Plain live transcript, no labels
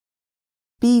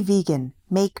Be vegan,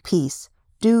 make peace,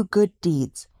 do good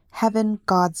deeds. Heaven,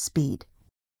 Godspeed.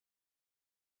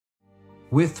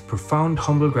 With profound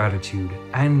humble gratitude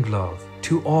and love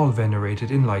to all venerated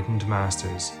enlightened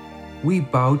masters, we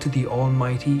bow to the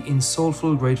Almighty in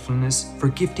soulful gratefulness for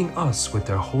gifting us with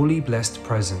their holy blessed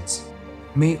presence.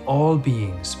 May all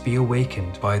beings be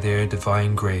awakened by their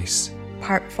divine grace.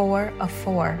 Part 4 of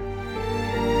 4.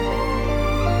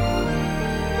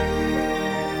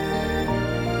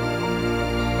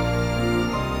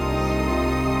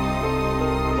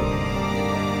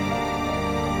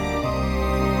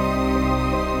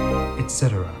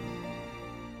 Etc.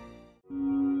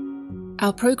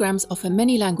 Our programs offer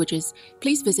many languages.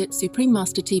 Please visit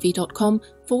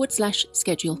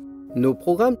suprememastertv.com/schedule. Nos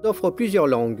programmes offrent plusieurs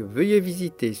langues. Veuillez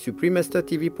visiter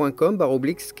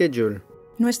suprememastertv.com/schedule.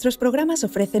 Nuestros programas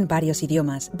ofrecen varios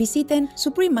idiomas. Visiten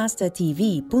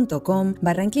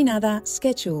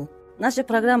suprememastertv.com/schedule. Наши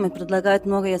программы предлагают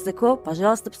много языков.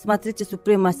 Пожалуйста, посмотрите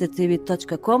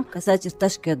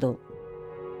suprememastertv.com/schedule.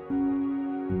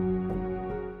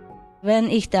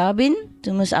 Wenn ich da bin,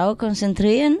 du musst auch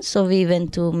konzentrieren, so wie wenn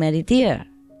du meditiert,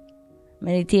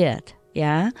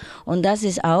 ja. Und das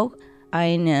ist auch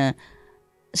ein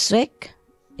Zweck,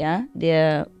 ja,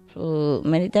 der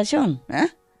Meditation, ne?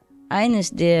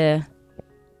 Eines der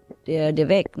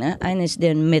Weg, ne? Eines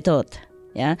der Methode,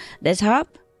 ja. Deshalb,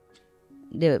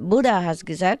 der Buddha hat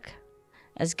gesagt,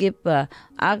 es gibt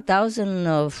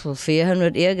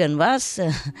 8400 irgendwas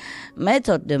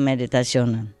Methode der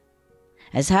Meditationen.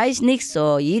 Es heißt nicht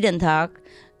so, jeden Tag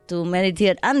du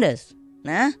meditierst anders.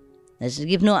 Ne? Es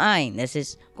gibt nur ein, das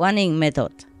ist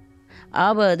Guanyin-Methode.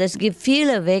 Aber es gibt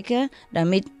viele Wege,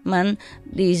 damit man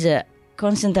diese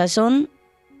Konzentration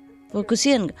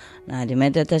fokussieren kann, die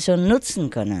Meditation nutzen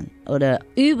können oder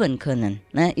üben können.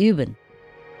 Ne? Üben.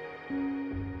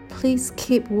 Please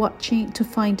keep watching to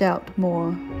find out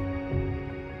more.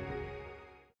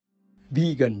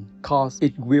 Vegan, cause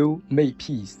it will make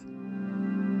peace.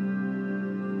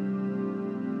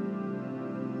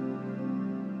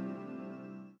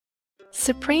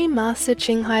 Supreme Master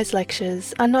Ching Hai's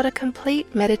lectures are not a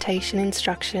complete meditation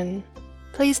instruction.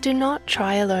 Please do not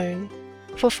try alone.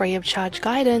 For free of charge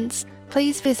guidance,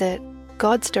 please visit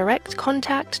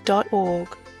godsdirectcontact.org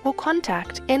or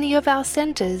contact any of our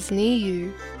centres near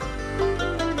you.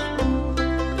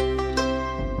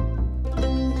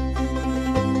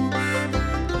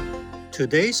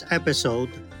 Today's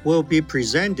episode will be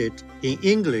presented in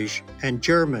English and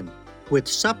German with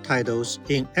subtitles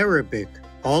in Arabic,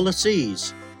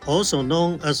 Aulacese, also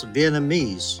known as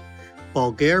Vietnamese,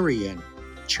 Bulgarian,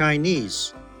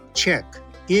 Chinese, Czech,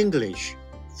 English,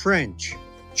 French,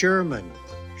 German,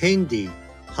 Hindi,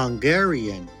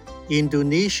 Hungarian,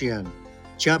 Indonesian,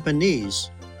 Japanese,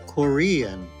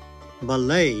 Korean,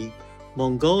 Malay,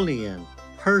 Mongolian,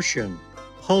 Persian,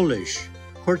 Polish,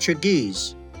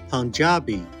 Portuguese,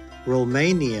 Punjabi,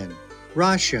 Romanian,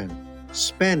 Russian,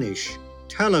 Spanish,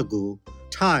 Telugu,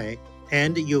 Thai,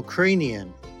 and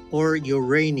Ukrainian or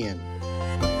Uranian.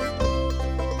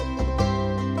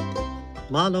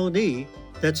 Mano ni,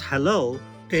 that's hello,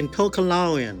 in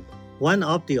Tokelauian, one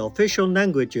of the official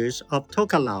languages of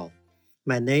Tokelau.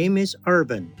 My name is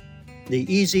Urban. The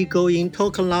easygoing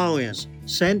Tokelauians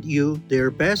send you their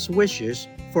best wishes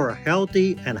for a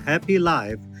healthy and happy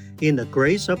life in the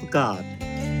grace of God.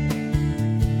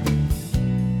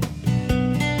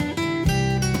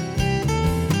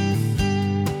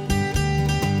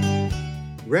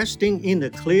 Resting in the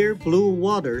clear blue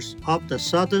waters of the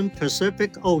southern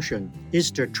Pacific Ocean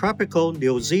is the tropical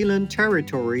New Zealand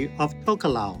territory of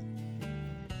Tokelau.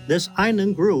 This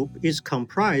island group is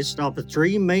comprised of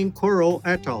 3 main coral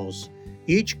atolls,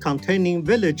 each containing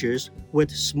villages with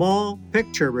small,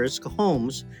 picturesque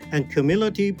homes and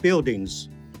community buildings.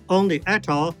 On the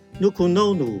atoll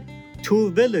Nukunonu,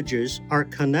 2 villages are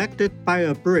connected by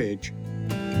a bridge.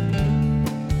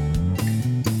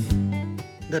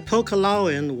 The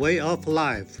Tokelauian way of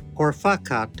life, or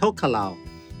Faka Tokelau,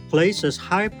 places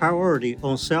high priority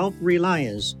on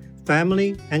self-reliance,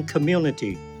 family, and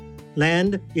community.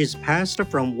 Land is passed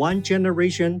from one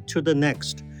generation to the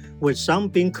next, with some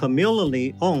being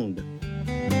communally owned.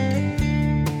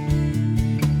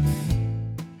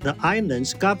 The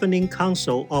island's governing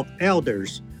council of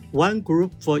elders, one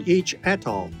group for each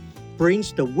atoll,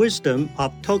 brings the wisdom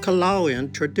of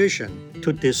Tokelauian tradition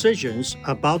to decisions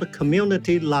about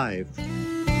community life.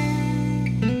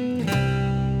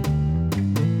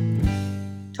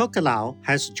 Tokelau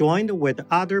has joined with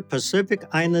other Pacific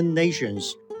Island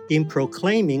nations in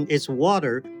proclaiming its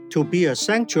water to be a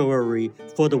sanctuary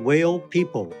for the whale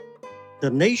people.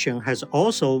 The nation has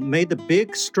also made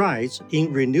big strides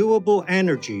in renewable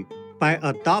energy by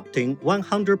adopting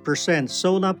 100%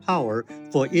 solar power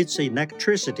for its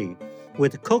electricity,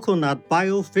 with coconut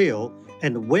biofuel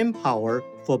and wind power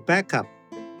for backup.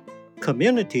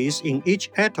 Communities in each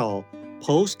atoll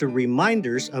post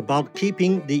reminders about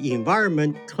keeping the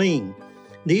environment clean.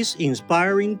 These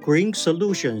inspiring green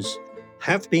solutions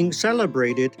have been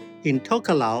celebrated in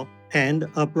Tokelau and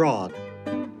abroad.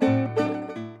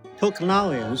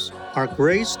 Tokelauians are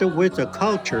graced with a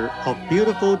culture of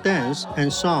beautiful dance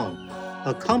and song,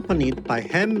 accompanied by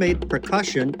handmade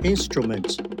percussion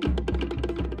instruments.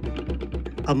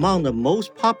 Among the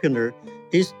most popular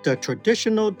is the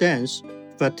traditional dance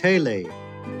Vatele.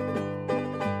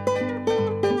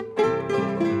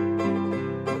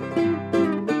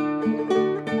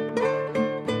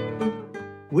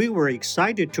 We were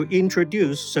excited to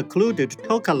introduce secluded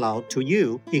Tokelau to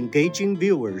you, engaging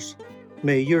viewers.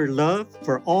 May your love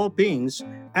for all beings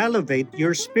elevate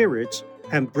your spirits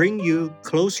and bring you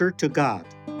closer to God.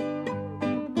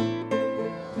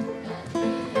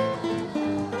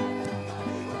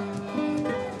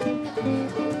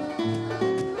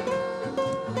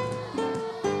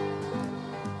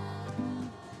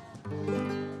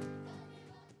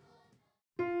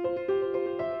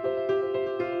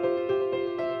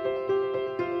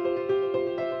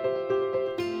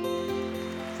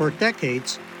 For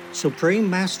decades, Supreme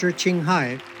Master Ching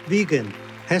Hai, vegan,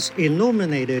 has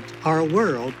illuminated our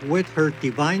world with her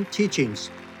divine teachings.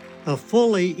 A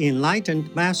fully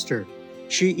enlightened master,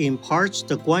 she imparts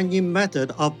the Guanyin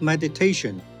method of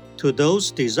meditation to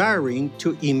those desiring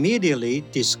to immediately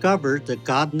discover the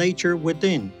God nature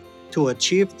within, to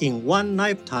achieve in one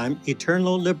lifetime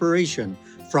eternal liberation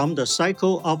from the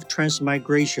cycle of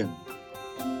transmigration.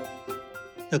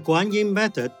 The Guanyin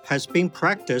method has been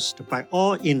practiced by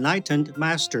all enlightened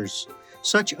masters,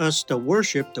 such as the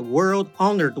worshipped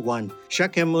world-honored one,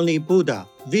 Shakyamuni Buddha,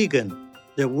 vegan,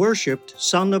 the worshipped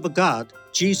Son of God,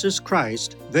 Jesus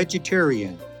Christ,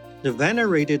 vegetarian, the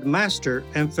venerated master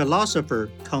and philosopher,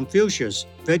 Confucius,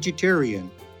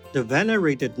 vegetarian, the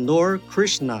venerated Lord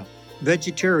Krishna,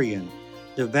 vegetarian,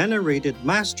 the venerated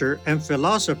master and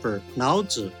philosopher, Lao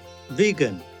Tzu,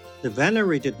 vegan, the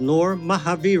venerated Lord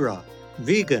Mahavira,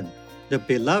 vegan, the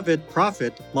beloved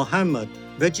Prophet Muhammad,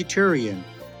 vegetarian,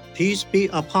 peace be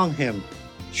upon him,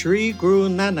 Sri Guru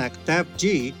Nanak Dev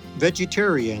Ji,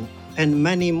 vegetarian, and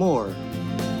many more.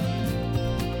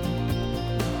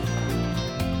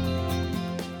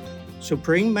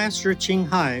 Supreme Master Ching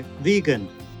Hai, vegan,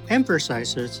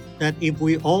 emphasizes that if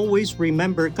we always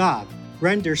remember God,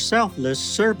 render selfless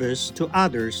service to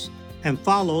others, and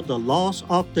follow the laws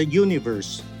of the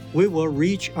universe, we will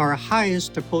reach our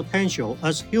highest potential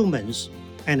as humans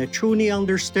and truly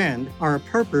understand our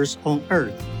purpose on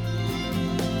earth.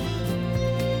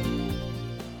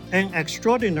 An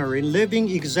extraordinary living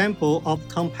example of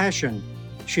compassion,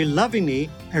 she lovingly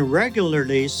and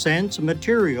regularly sends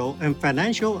material and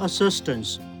financial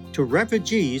assistance to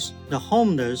refugees, the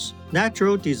homeless,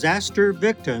 natural disaster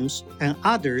victims, and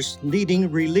others needing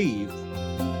relief.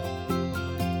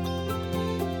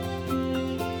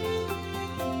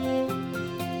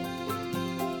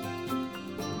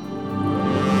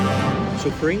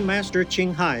 Supreme Master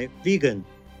Ching Hai, vegan,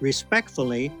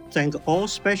 respectfully thank all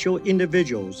special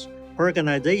individuals,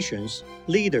 organizations,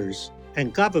 leaders,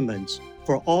 and governments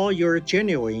for all your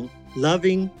genuine,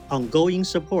 loving, ongoing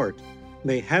support.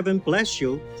 May heaven bless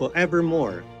you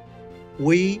forevermore.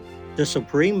 We, the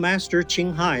Supreme Master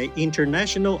Ching Hai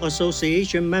International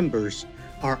Association members,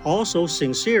 are also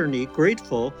sincerely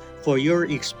grateful for your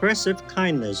expressive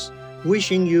kindness,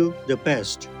 wishing you the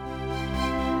best.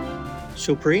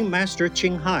 Supreme Master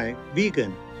Ching Hai,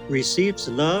 vegan, receives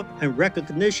love and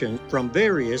recognition from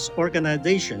various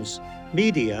organizations,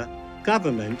 media,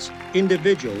 governments,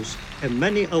 individuals, and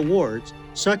many awards,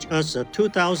 such as the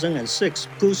 2006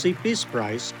 Gusi Peace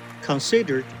Prize,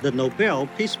 considered the Nobel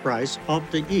Peace Prize of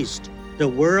the East, the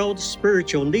World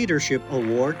Spiritual Leadership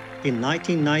Award in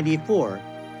 1994,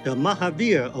 the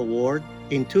Mahavir Award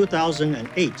in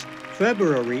 2008,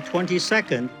 February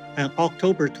 22nd and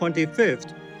October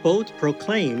 25th, both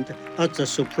proclaimed as the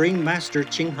Supreme Master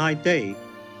Ching Hai Day,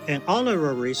 an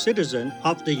honorary citizen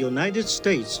of the United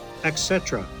States,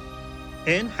 etc.,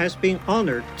 and has been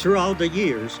honored throughout the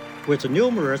years with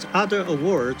numerous other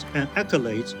awards and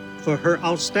accolades for her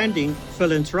outstanding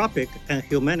philanthropic and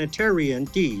humanitarian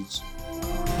deeds.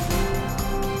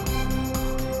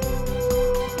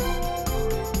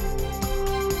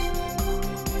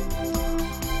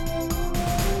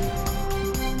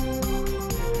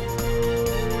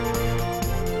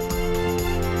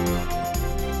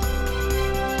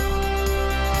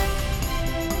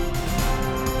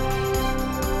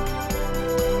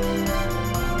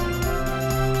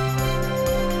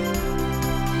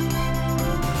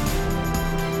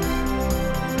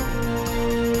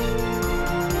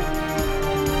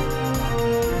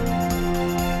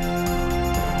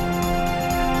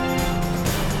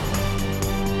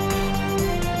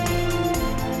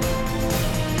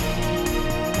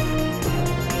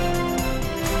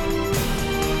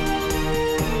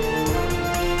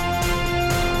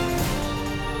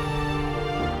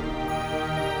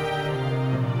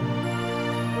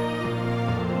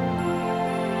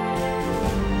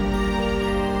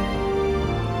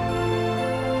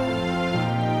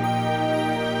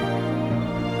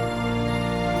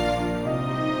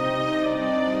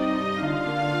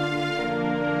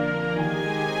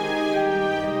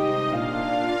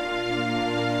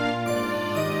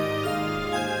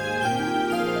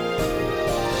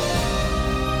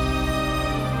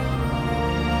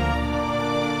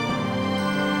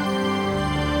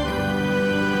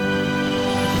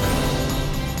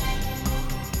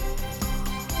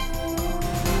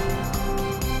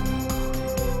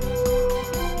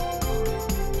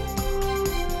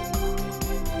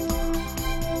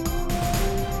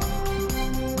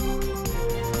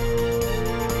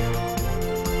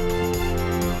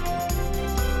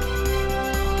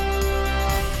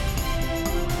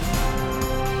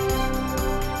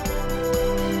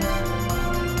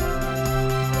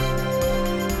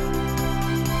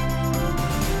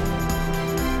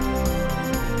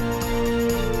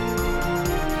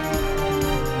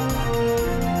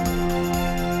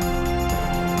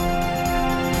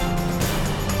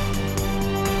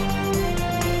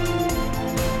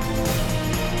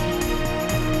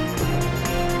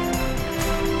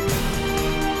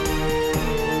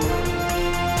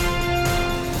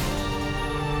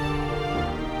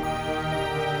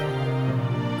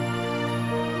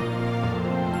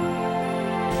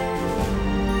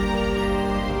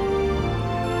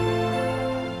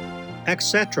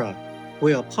 etc.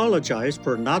 We apologize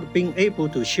for not being able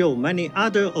to show many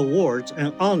other awards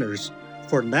and honors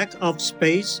for lack of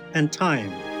space and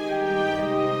time.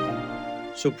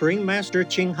 Supreme Master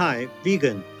Ching Hai,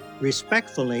 Vegan,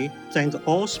 respectfully thank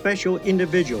all special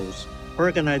individuals,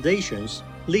 organizations,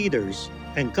 leaders,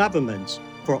 and governments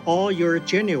for all your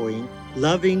genuine,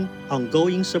 loving,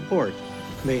 ongoing support.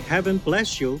 May heaven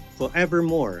bless you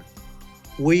forevermore.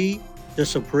 We, the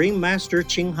Supreme Master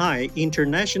Ching Hai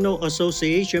International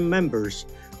Association members,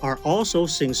 are also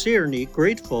sincerely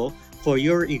grateful for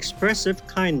your expressive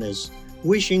kindness,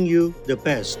 wishing you the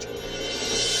best.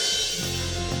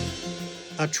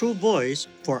 A true voice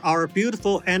for our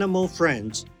beautiful animal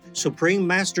friends, Supreme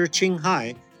Master Ching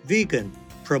Hai, Vegan,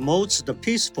 promotes the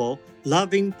peaceful,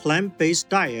 loving plant-based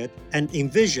diet and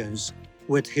envisions,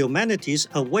 with humanity's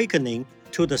awakening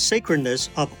to the sacredness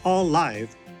of all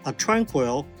life, a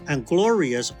tranquil and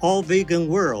glorious all-vegan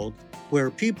world where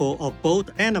people of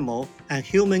both animal and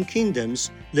human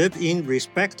kingdoms live in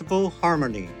respectful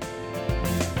harmony.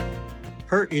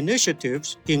 Her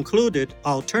initiatives included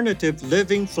alternative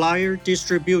living flyer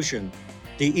distribution,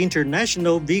 the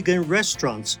International Vegan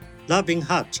Restaurants, Loving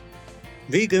Hut,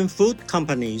 vegan food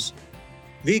companies,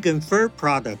 vegan fur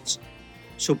products,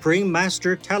 Supreme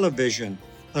Master Television,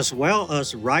 as well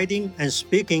as writing and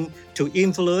speaking to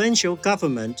influential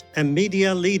government and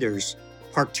media leaders,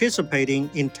 participating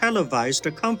in televised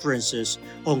conferences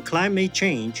on climate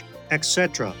change,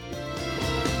 etc.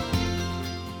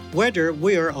 Whether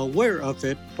we are aware of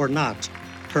it or not,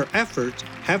 her efforts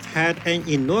have had an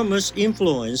enormous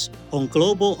influence on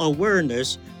global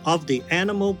awareness of the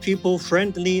animal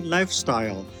people-friendly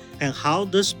lifestyle and how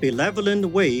this benevolent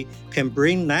way can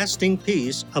bring lasting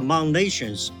peace among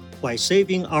nations by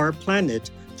saving our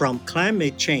planet from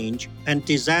climate change and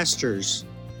disasters.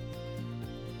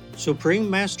 Supreme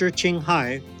Master Ching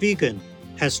Hai, Vegan,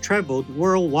 has traveled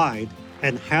worldwide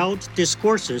and held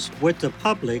discourses with the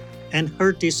public and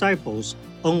her disciples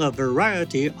on a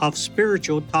variety of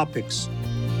spiritual topics.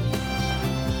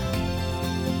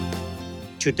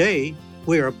 Today,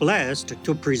 we are blessed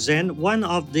to present one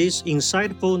of these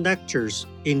insightful lectures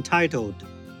entitled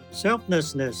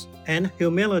Selflessness and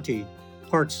Humility,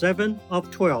 Part 7 of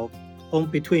 12, on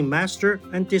Between Master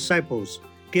and Disciples,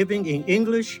 given in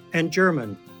English and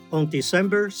German on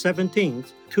December 17,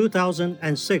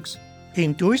 2006,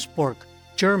 in Duisburg,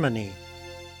 Germany.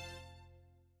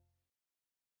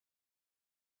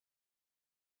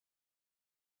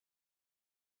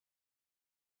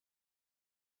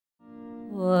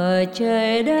 Vừa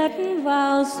trời đất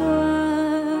vào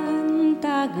xuân,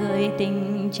 ta gửi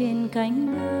tình trên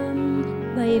cánh bướm,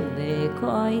 bay về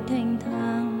cõi thanh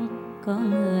thang, có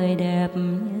người đẹp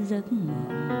như giấc mộng.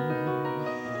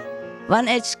 Wann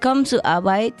es kommt zur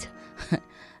Arbeit,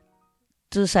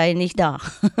 du sei nicht da.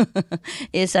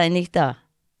 Ihr sei nicht da.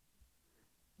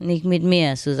 Nicht mit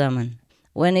mir zusammen.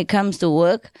 When it comes to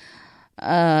work,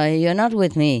 you're not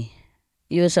with me.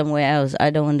 You're somewhere else.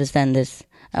 I don't understand this.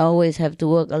 I always have to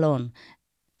work alone.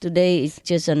 Today is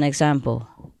just an example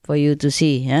for you to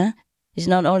see. Huh? It's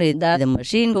not only that the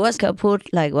machine was kaput,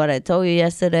 like what I told you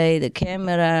yesterday, the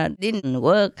camera didn't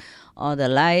work, or the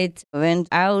light went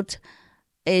out.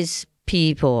 It's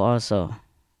people also.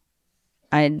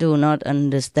 I do not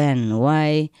understand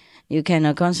why you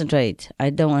cannot concentrate. I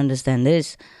don't understand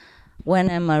this. When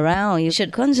I'm around, you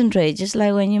should concentrate just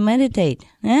like when you meditate.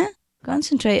 Yeah?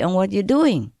 Concentrate on what you're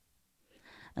doing.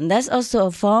 And that's also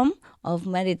a form of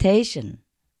meditation.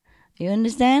 You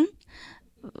understand?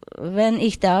 Wenn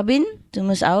ich da bin, du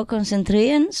musst auch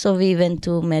konzentrieren, so wie wenn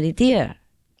du meditiert.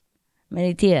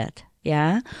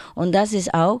 Ja? Und das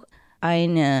ist auch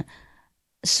ein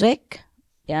Zweck,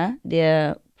 ja,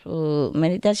 der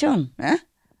Meditation. Ne?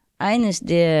 Eines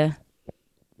der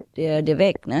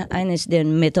Weg, ne? Eines der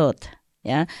Methode.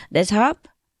 Ja? Deshalb,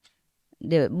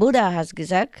 der Buddha hat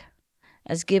gesagt,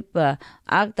 es gibt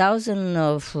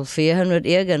 8400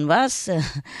 irgendwas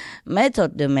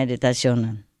Methode der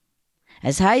Meditationen.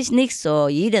 Es heißt nicht so,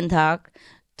 jeden Tag,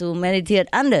 du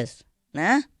meditierst anders.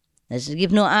 Ne? Es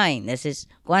gibt nur ein, das ist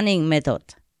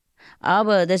Guanyin-Methode.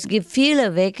 Aber es gibt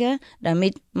viele Wege,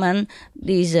 damit man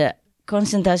diese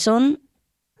Konzentration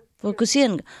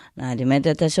fokussieren kann. Die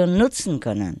Meditation nutzen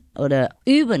können oder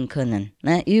üben können.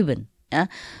 Ne? Üben. Ja?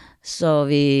 So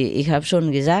wie ich habe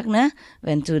schon gesagt, ne?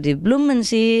 Wenn du die Blumen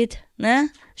siehst, ne?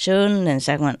 Schön, dann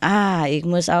sagt man, ich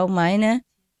muss auch meine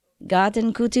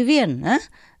Garten kultivieren. Ne?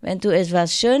 Wenn du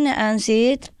etwas Schönes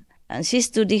ansiehst, dann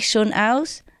siehst du dich schon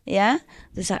aus. Ja?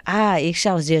 Du sagst, ich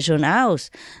schaue sehr schön aus.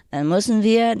 Dann müssen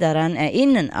wir daran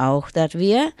erinnern auch, dass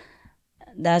wir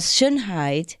das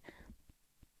Schönheit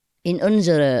in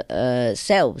unsere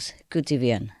Selbst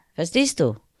kultivieren. Verstehst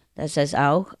du? Das ist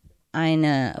auch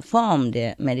eine Form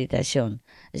der Meditation.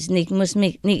 Es muss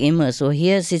nicht immer so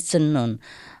hier sitzen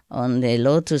und die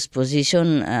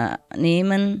Lotus-Position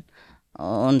nehmen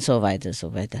und so weiter,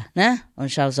 so weiter. Ne?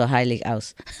 Und schau so heilig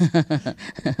aus.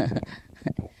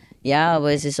 Ja,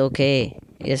 aber es ist okay.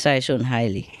 Ihr seid schon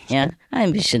heilig. Ja,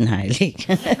 ein bisschen heilig.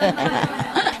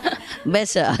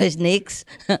 Besser als nichts.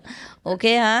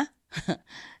 Okay, ha?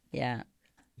 Ja.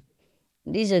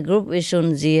 Diese Gruppe ist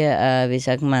schon sehr, wie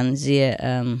sagt man,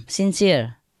 sehr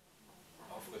sincere.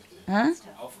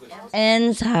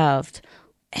 Ernsthaft.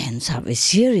 Ernsthaft ist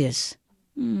serious.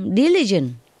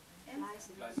 Diligent.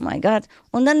 Oh mein Gott.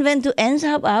 Und dann, wenn du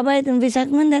ernsthaft arbeitest, wie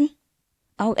sagt man denn?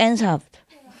 Auch ernsthaft.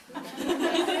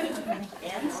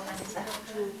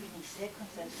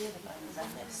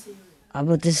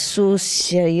 Aber das ist so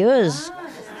seriös.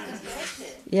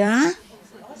 Ja?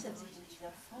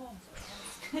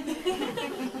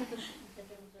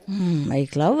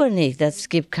 Ich glaube nicht, es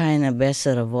gibt keine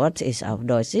bessere Wort ist auf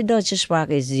Deutsch. Die deutsche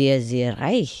Sprache ist sehr, sehr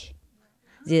reich.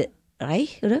 Sehr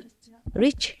reich, oder?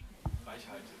 Rich?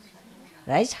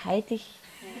 Reichhaltig.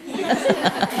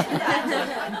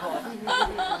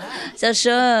 So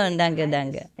schön, danke,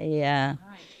 danke. Ja.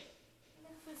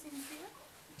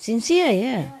 Sincere,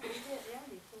 ja.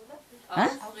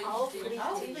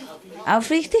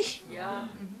 Aufrichtig? Ja.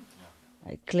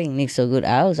 Klingt nicht so gut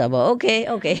aus, aber okay.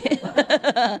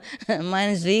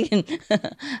 Meineswegen.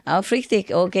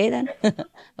 Aufrichtig, okay dann.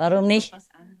 Warum nicht?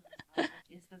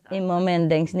 Im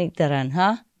Moment denkst du nicht daran,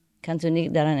 ha? Kannst du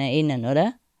nicht daran erinnern,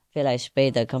 oder? Vielleicht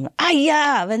später kommt,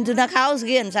 ja, wenn du nach Hause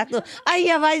gehst, sagst du,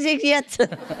 ja, weiß ich jetzt.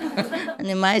 Und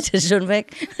die meiste ist schon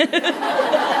weg.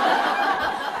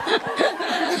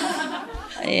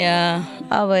 Ja,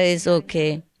 aber ist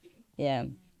okay. Ja.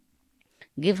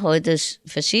 Gibt heute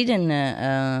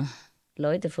verschiedene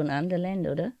Leute von anderen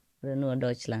Ländern, oder? Oder nur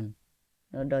Deutschland?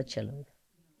 Nur deutsche Leute.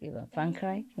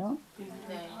 Frankreich, no?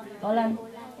 Holland?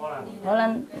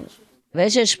 Holland?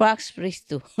 Welche Sprache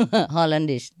sprichst du?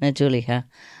 Holländisch, natürlich, ja.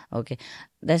 Okay.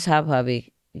 Deshalb habe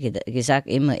ich gesagt,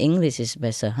 immer Englisch ist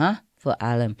besser, ha? Vor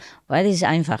allem. Weil es ist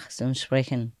einfach zum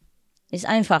Sprechen. Ist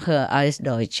einfacher als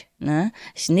Deutsch, ne?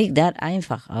 Ist nicht das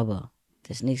einfach, aber.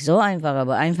 Das ist nicht so einfach,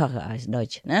 aber einfacher als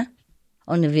Deutsch, ne?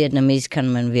 Und Vietnamese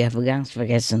kann man ganz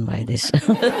vergessen, weil das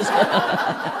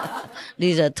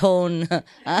dieser Ton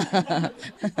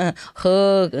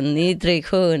hoch und niedrig,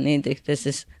 das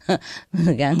ist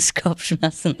ganz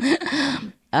Kopfschmerzen.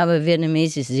 Aber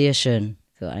Vietnamese ist sehr schön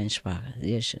für eine Sprache,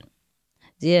 sehr schön.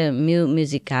 Sehr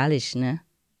musikalisch, ne?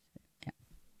 Ja.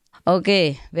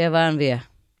 Okay, wer waren wir?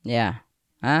 Ja.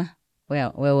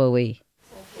 Where were we? Wir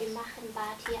machen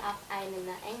bald hier auch einen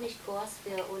Englischkurs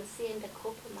für uns hier in der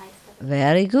Gruppe Meister.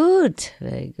 Very good,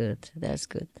 that's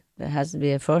good. Da hast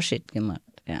du Fortschritt gemacht,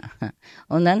 ja.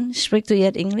 Und dann sprichst du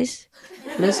jetzt Englisch?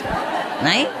 Plus?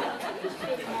 Nein? Ich bin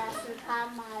erst ein paar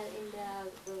Mal in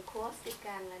den Kurs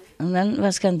gegangen. Und dann,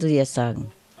 was kannst du jetzt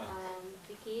sagen?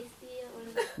 Wie geht's dir?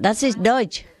 Und Das ist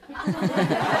Deutsch.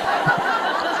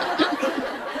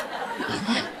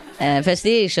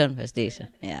 Verstehe ich schon.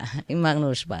 Ja, ich mache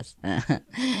nur Spaß.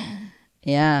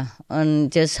 Ja,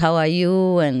 und just how are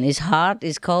you? And it's hot,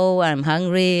 it's cold, I'm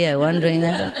hungry, I'm wondering.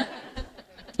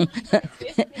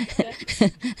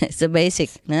 It's the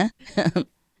basic, ne?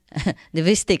 Die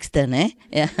wichtigste, ne?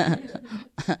 Ja.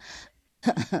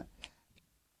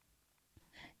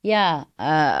 Ja,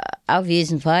 auf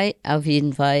jeden Fall,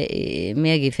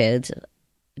 mir gefällt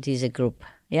diese Gruppe.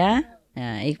 Ja,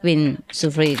 ich bin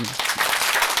zufrieden.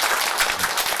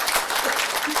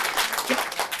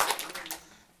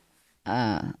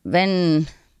 Wenn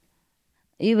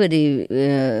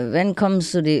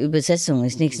kommst du die Übersetzung,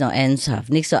 ist nicht so ernsthaft,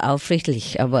 nicht so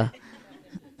aufrichtig, aber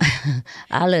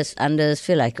alles anders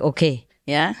vielleicht okay,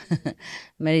 ja?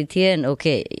 Meditieren,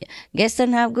 okay.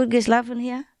 Gestern habe ich gut geschlafen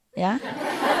hier, ja?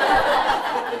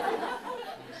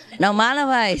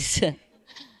 Normalerweise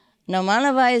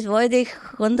wollte ich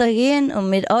runtergehen, um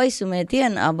mit euch zu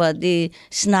meditieren, aber die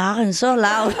schnarren so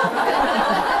laut.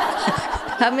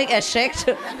 Hab mich erschreckt.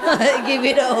 Ich ging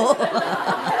wieder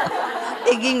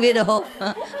hoch.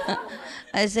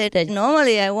 I said that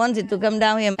normally I wanted to come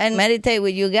down here and meditate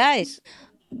with you guys,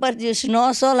 but you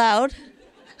snore so loud,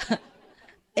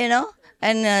 you know,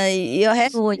 and your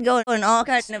head would go in all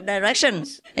kinds of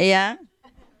directions, yeah,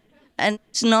 and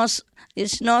you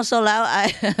snore so loud,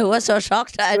 I was so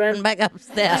shocked I ran back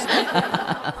upstairs.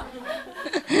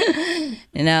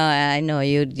 You know, I know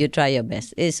you try your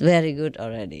best. It's very good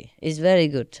already. It's very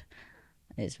good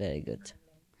that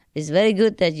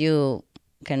you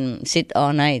can sit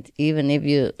all night, even if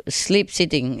you sleep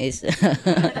sitting is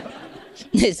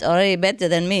It's already better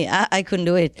than me. I couldn't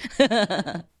do it.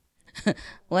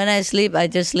 When I sleep, I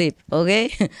just sleep,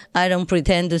 okay? I don't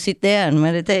pretend to sit there and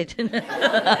meditate.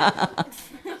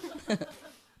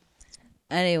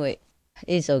 Anyway,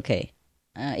 it's okay.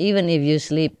 Even if you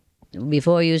sleep,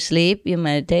 before you sleep, you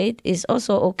meditate, it's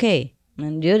also okay.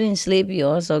 And during sleep, you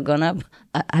also gone up,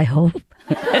 I hope.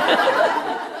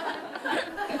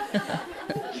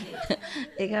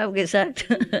 Ik heb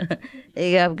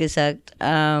gezegd,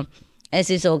 es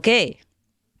ist okay.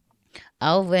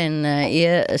 Auch wenn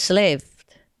ihr schläft,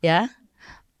 ja?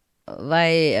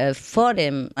 Weil vor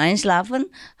dem Einschlafen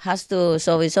hast du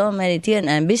sowieso meditieren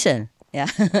ein bisschen, ja?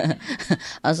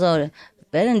 Also,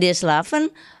 während dir schlafen,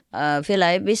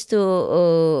 vielleicht bist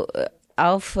du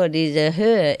auf diese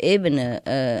höhere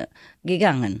Ebene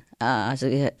gegangen. Also,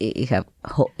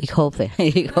 ich hoffe.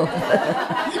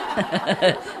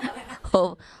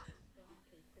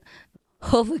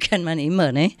 Hoffe kann man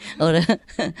immer, ne? Oder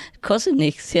kostet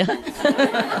nichts, ja?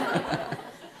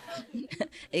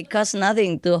 It costs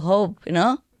nothing to hope, you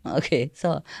know? Okay,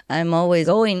 so I'm always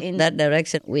going in that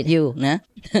direction with you, ne?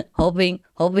 hoping.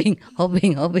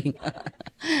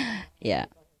 Yeah.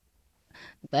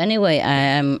 But anyway,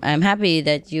 I'm happy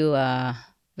that you are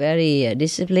very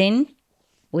disciplined,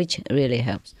 which really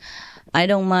helps. I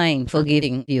don't mind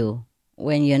forgiving you.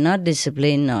 When you're not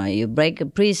disciplined or you break a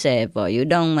precept or you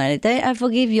don't meditate, I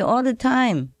forgive you all the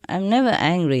time. I'm never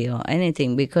angry or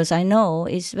anything because I know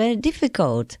it's very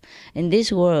difficult in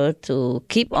this world to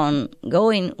keep on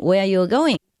going where you're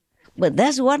going. But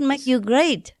that's what makes you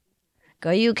great.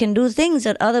 Because you can do things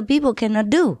that other people cannot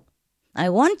do. I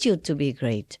want you to be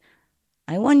great.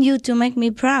 I want you to make me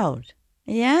proud.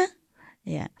 Yeah?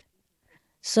 Yeah.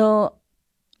 So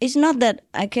it's not that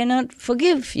I cannot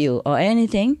forgive you or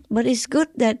anything, but it's good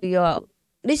that you are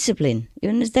disciplined, you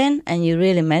understand? And you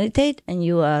really meditate and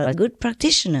you are a good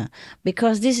practitioner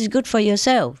because this is good for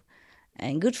yourself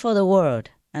and good for the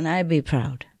world, and I be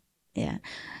proud. Yeah.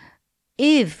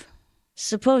 If,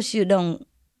 suppose you don't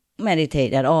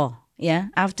meditate at all, yeah,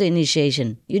 after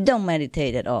initiation, you don't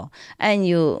meditate at all, and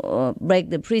you break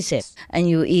the precept, and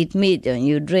you eat meat, and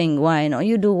you drink wine, or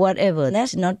you do whatever,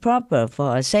 that's not proper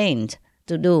for a saint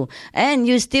to do, and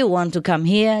you still want to come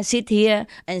here, sit here,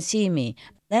 and see me.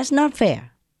 That's not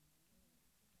fair.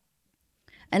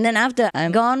 And then after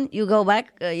I'm gone, you go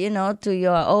back, to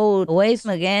your old ways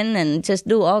again and just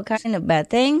do all kind of bad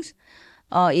things,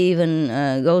 or even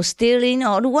go stealing,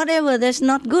 or do whatever that's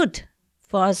not good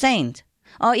for a saint,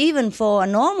 or even for a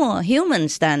normal human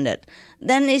standard.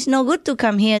 Then it's no good to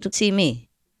come here to see me.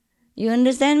 You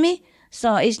understand me?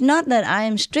 So it's not that I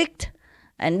am strict,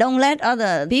 and don't let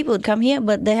other people come here,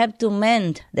 but they have to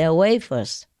mend their way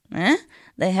first.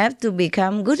 They have to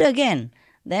become good again.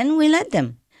 Then we let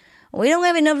them. We don't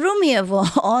have enough room here for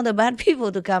all the bad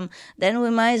people to come. Then we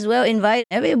might as well invite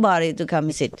everybody to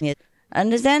come sit here.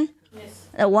 Understand? Yes.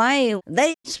 Why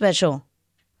they special?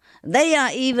 They are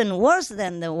even worse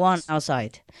than the one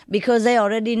outside because they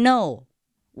already know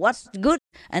what's good,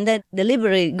 and they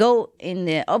deliberately go in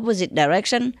the opposite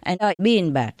direction and are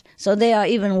being bad. So they are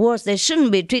even worse. They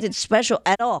shouldn't be treated special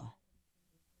at all.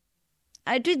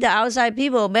 I treat the outside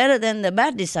people better than the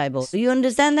bad disciples. Do you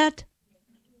understand that?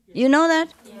 You know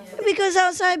that? Yes. Because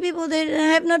outside people, they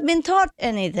have not been taught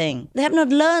anything. They have not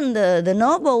learned the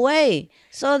noble way.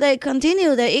 So they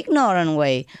continue their ignorant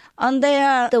way. And they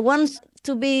are the ones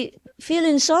to be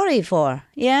feeling sorry for,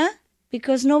 yeah?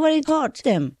 Because nobody taught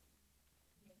them.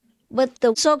 But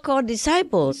the so-called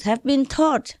disciples have been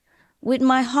taught with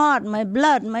my heart, my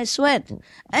blood, my sweat,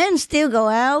 and still go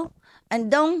out and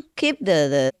don't keep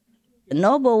the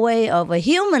noble way of a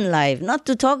human life, not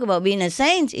to talk about being a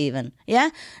saint even, yeah?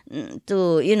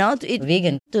 To eat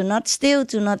vegan, to not steal,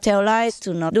 to not tell lies,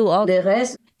 to not do all the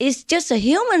rest. It's just a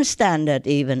human standard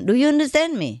even. Do you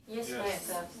understand me? Yes.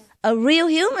 A real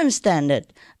human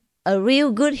standard. A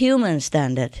real good human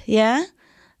standard, yeah?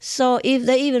 So if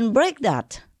they even break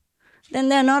that, then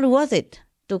they're not worth it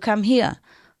to come here.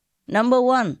 Number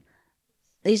one,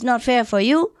 it's not fair for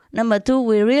you. Number two,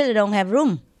 we really don't have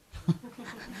room.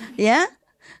 Yeah?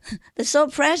 The so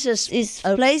precious is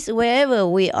a place wherever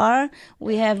we are,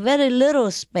 we have very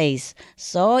little space.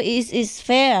 So it's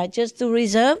fair just to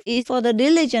reserve it for the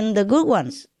diligent, the good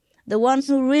ones. The ones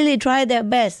who really try their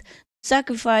best,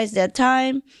 sacrifice their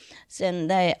time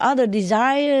and their other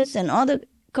desires and other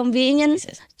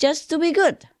conveniences just to be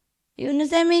good. You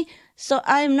understand me? So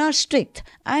I'm not strict.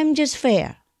 I'm just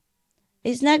fair.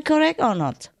 Is that correct or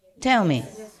not? Tell me.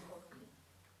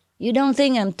 You don't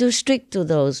think I'm too strict to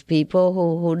those people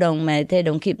who don't meditate,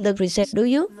 don't keep the precept, do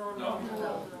you? No.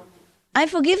 I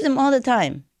forgive them all the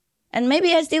time. And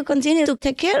maybe I still continue to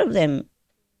take care of them.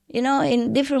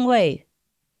 in different way.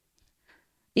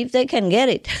 If they can get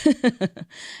it.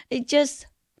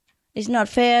 It's not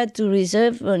fair to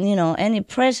reserve, any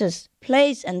precious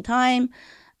place and time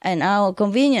and our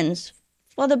convenience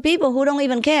for the people who don't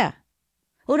even care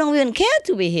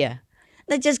to be here.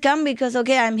 They just come because,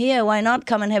 okay, I'm here, why not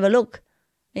come and have a look?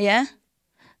 Yeah?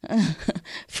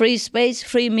 Free space,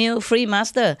 free meal, free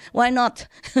master. Why not?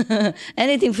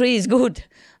 Anything free is good.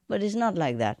 But it's not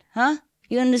like that. Huh?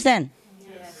 You understand?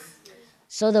 Yes.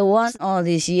 So the ones all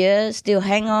these years still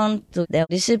hang on to their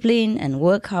discipline and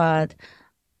work hard,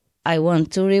 I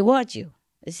want to reward you.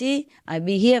 You see, I'll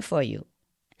be here for you.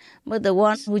 But the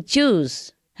ones who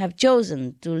have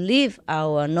chosen to live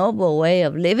our noble way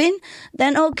of living,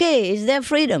 then okay, it's their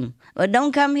freedom. But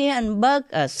don't come here and bug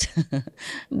us,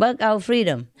 bug our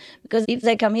freedom. Because if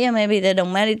they come here, maybe they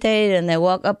don't meditate and they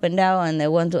walk up and down and they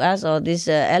want to ask all these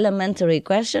elementary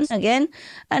questions again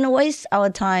and waste our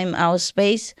time, our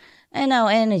space, and our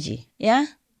energy, yeah?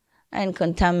 And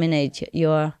contaminate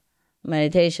your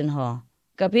meditation hall.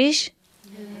 Kapisch?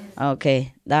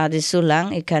 Okay, das ist so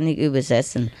lang, ich kann nicht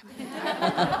übersetzen.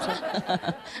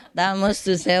 Da musst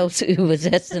du selbst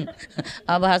übersetzen.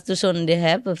 Aber hast du schon die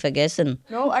Helpe vergessen?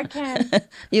 No, I can.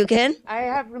 You can? I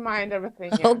have reminded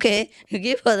everything. Yeah. Okay, you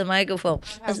give her the microphone.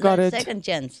 That's like second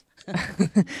chance.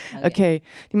 Okay,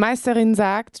 die Meisterin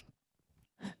sagt,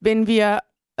 wenn wir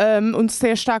uns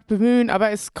sehr stark bemühen,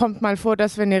 aber es kommt mal vor,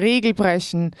 dass wir eine Regel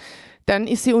brechen, dann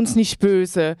ist sie uns nicht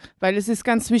böse, weil es ist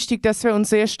ganz wichtig, dass wir uns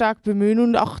sehr stark bemühen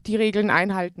und auch die Regeln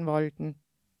einhalten wollten.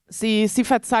 Sie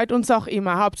verzeiht uns auch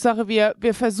immer. Hauptsache,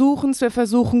 wir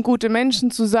versuchen gute Menschen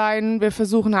zu sein, wir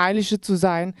versuchen Heilige zu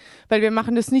sein, weil wir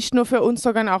machen das nicht nur für uns,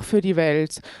 sondern auch für die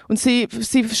Welt. Und sie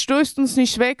stößt uns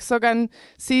nicht weg, sondern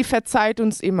sie verzeiht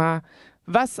uns immer.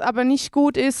 Was aber nicht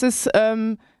gut ist, ist,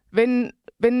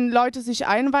 wenn Leute sich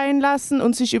einweihen lassen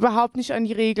und sich überhaupt nicht an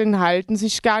die Regeln halten,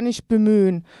 sich gar nicht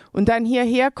bemühen und dann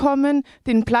hierher kommen,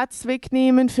 den Platz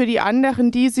wegnehmen für die anderen,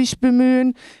 die sich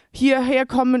bemühen, hierher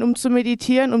kommen, um zu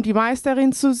meditieren, um die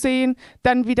Meisterin zu sehen,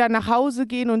 dann wieder nach Hause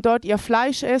gehen und dort ihr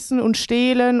Fleisch essen und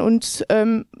stehlen und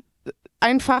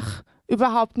einfach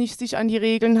überhaupt nicht sich an die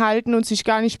Regeln halten und sich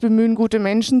gar nicht bemühen, gute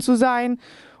Menschen zu sein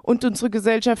und unsere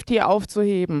Gesellschaft hier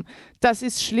aufzuheben. Das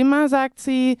ist schlimmer, sagt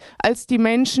sie, als die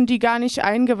Menschen, die gar nicht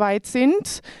eingeweiht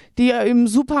sind, die im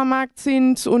Supermarkt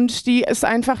sind und die es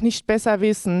einfach nicht besser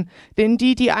wissen. Denn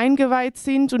die eingeweiht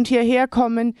sind und hierher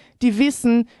kommen, die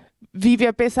wissen, wie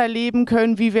wir besser leben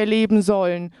können, wie wir leben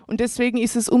sollen. Und deswegen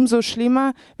ist es umso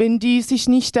schlimmer, wenn die sich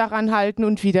nicht daran halten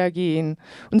und wieder gehen.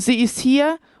 Und sie ist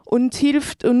hier und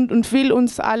hilft und will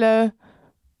uns alle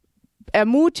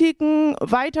ermutigen,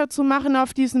 weiterzumachen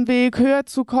auf diesem Weg, höher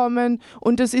zu kommen.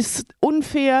 Und es ist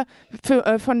unfair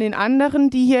von den anderen,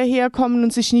 die hierher kommen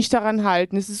und sich nicht daran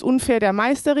halten. Es ist unfair der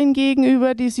Meisterin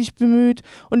gegenüber, die sich bemüht.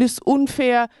 Und es ist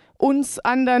unfair uns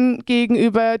anderen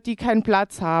gegenüber, die keinen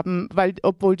Platz haben,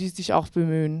 obwohl die sich auch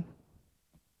bemühen.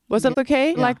 Was that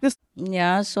okay? Ja. Like this?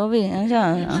 Ja, sorry.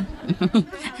 Ja.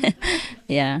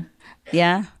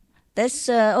 Ja. Das ist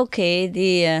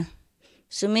okay.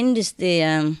 Zumindest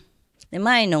die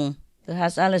Meinung. Du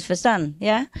hast alles verstanden,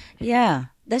 ja? Ja,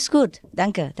 das ist gut.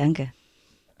 Danke.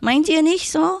 Meint ihr nicht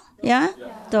so? Ja?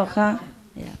 Doch, ja?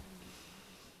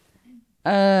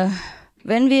 Ja.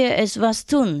 Wenn wir etwas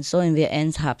tun, sollen wir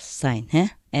ernsthaft sein, hä?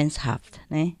 Ernsthaft,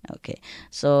 ne? Okay.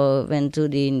 So, wenn du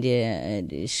in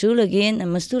die Schule gehen,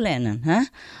 dann musst du lernen, hä?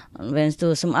 Und wenn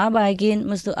du zum Arbeit gehen,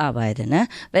 musst du arbeiten, ne?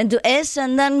 Wenn du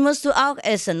essen, dann musst du auch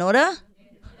essen, oder?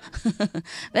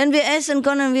 Wenn wir essen,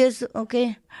 können wir,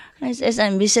 okay, es ist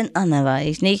ein bisschen, dann war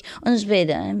ich nicht, und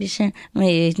später ein bisschen,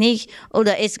 will ich nicht,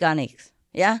 oder ist gar nichts,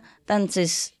 ja, dann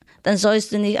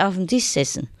sollst du nicht auf dem Tisch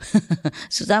sitzen,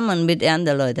 zusammen mit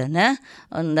anderen Leuten, ne,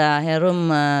 und da herum,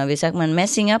 wie sagt man,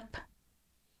 messing up?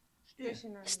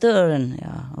 Stören,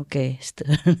 ja, okay,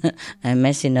 stören.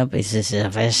 Messing up ist ein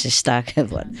sehr starkes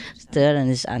Wort, stören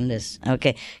ist anders,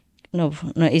 okay, no,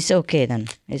 ist okay dann,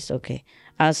 ist okay.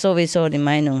 Sowieso die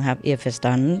Meinung habt ihr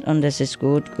verstanden und das ist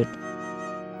gut.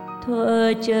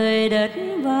 Thuở trời đất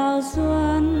vào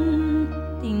xuân,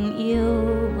 tình yêu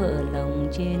vỡ lòng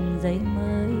trên giấy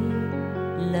mới,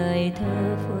 lời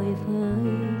thơ phơi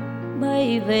phới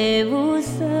bay về Vũ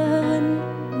Sơn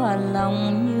và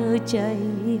lòng như cháy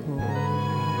hồi.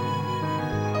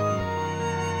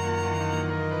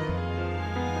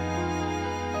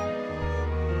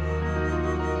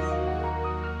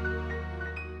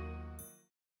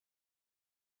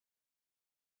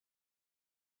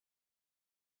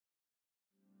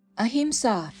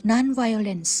 Ahimsa,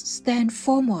 non-violence, stand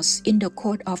foremost in the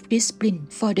code of discipline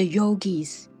for the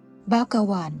yogis.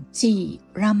 Bhagavan G.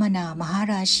 Ramana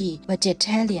Maharishi,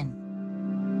 vegetarian.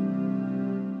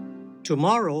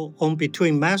 tomorrow on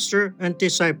Between Master and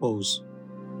Disciples.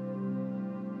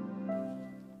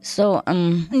 So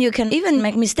you can even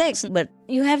make mistakes, but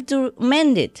you have to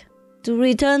mend it. To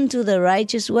return to the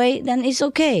righteous way, then it's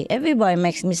okay. Everybody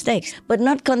makes mistakes, but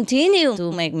not continue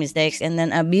to make mistakes and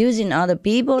then abusing other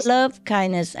people's love,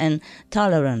 kindness, and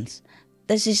tolerance.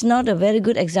 This is not a very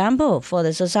good example for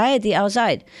the society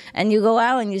outside. And you go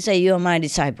out and you say, you're my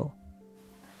disciple.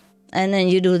 And then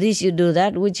you do this, you do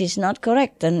that, which is not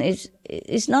correct. And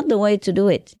it's not the way to do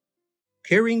it.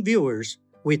 Caring viewers,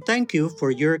 we thank you for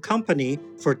your company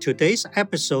for today's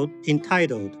episode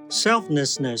entitled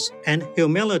Selflessness and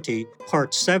Humility,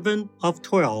 Part 7 of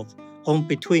 12 on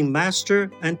Between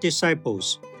Master and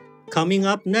Disciples. Coming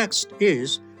up next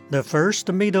is the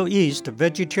First Middle East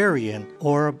Vegetarian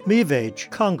or MIVEG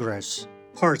Congress,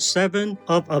 Part 7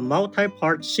 of a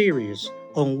multi-part series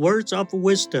on Words of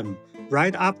Wisdom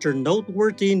right after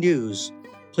noteworthy news.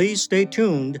 Please stay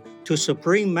tuned to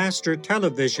Supreme Master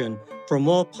Television for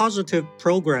more positive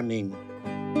programming.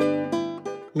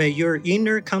 May your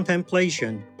inner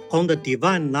contemplation on the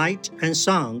divine light and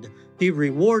sound be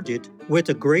rewarded with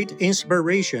a great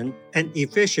inspiration and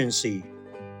efficiency.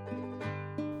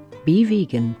 Be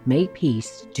vegan, make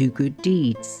peace, do good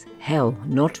deeds, hell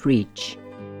not reach.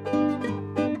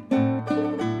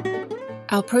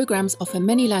 Our programs offer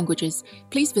many languages.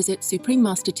 Please visit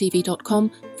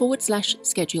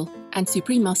suprememastertv.com/schedule and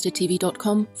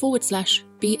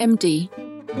suprememastertv.com/BMD.